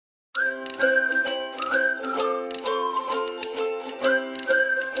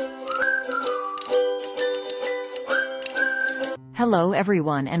Hello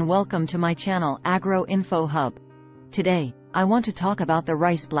everyone and welcome to my channel Agro Info Hub. Today, I want to talk about the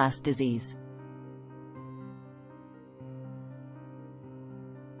rice blast disease.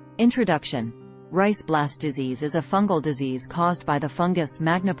 Introduction. Rice blast disease is a fungal disease caused by the fungus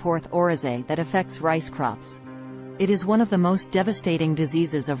Magnaporthe oryzae that affects rice crops. It is one of the most devastating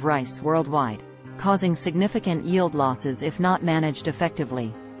diseases of rice worldwide, causing significant yield losses if not managed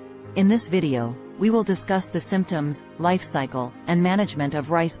effectively. In this video, we will discuss the symptoms, life cycle, and management of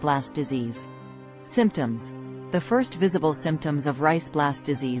rice blast disease. Symptoms. The first visible symptoms of rice blast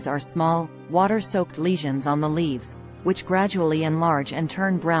disease are small, water-soaked lesions on the leaves, which gradually enlarge and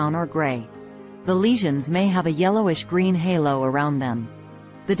turn brown or gray. The lesions may have a yellowish-green halo around them.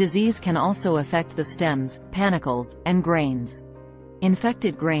 The disease can also affect the stems, panicles, and grains.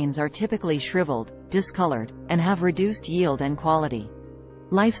 Infected grains are typically shriveled, discolored, and have reduced yield and quality.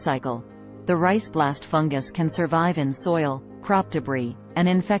 Life cycle. The rice blast fungus can survive in soil, crop debris, and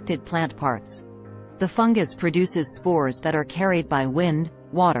infected plant parts. The fungus produces spores that are carried by wind,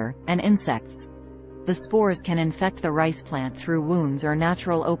 water, and insects. The spores can infect the rice plant through wounds or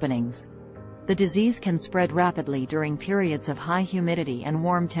natural openings. The disease can spread rapidly during periods of high humidity and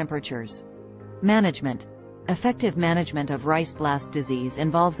warm temperatures. Management. Effective management of rice blast disease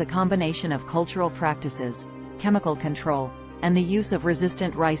involves a combination of cultural practices, chemical control, and the use of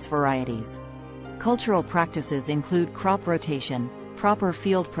resistant rice varieties. Cultural practices include crop rotation, proper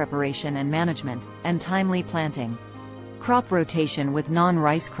field preparation and management, and timely planting. Crop rotation with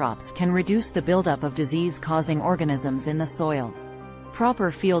non-rice crops can reduce the buildup of disease-causing organisms in the soil. Proper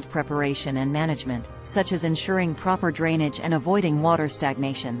field preparation and management, such as ensuring proper drainage and avoiding water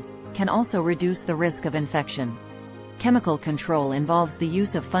stagnation, can also reduce the risk of infection. Chemical control involves the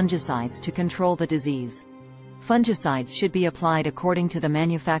use of fungicides to control the disease. Fungicides should be applied according to the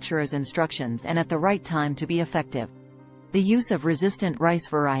manufacturer's instructions and at the right time to be effective. The use of resistant rice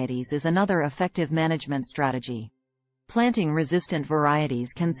varieties is another effective management strategy. Planting resistant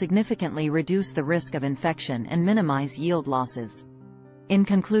varieties can significantly reduce the risk of infection and minimize yield losses. In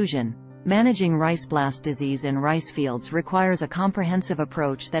conclusion, managing rice blast disease in rice fields requires a comprehensive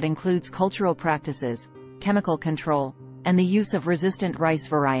approach that includes cultural practices, chemical control, and the use of resistant rice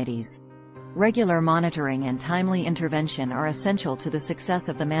varieties. Regular monitoring and timely intervention are essential to the success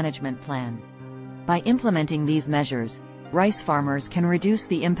of the management plan. By implementing these measures, rice farmers can reduce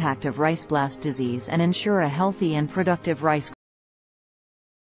the impact of rice blast disease and ensure a healthy and productive rice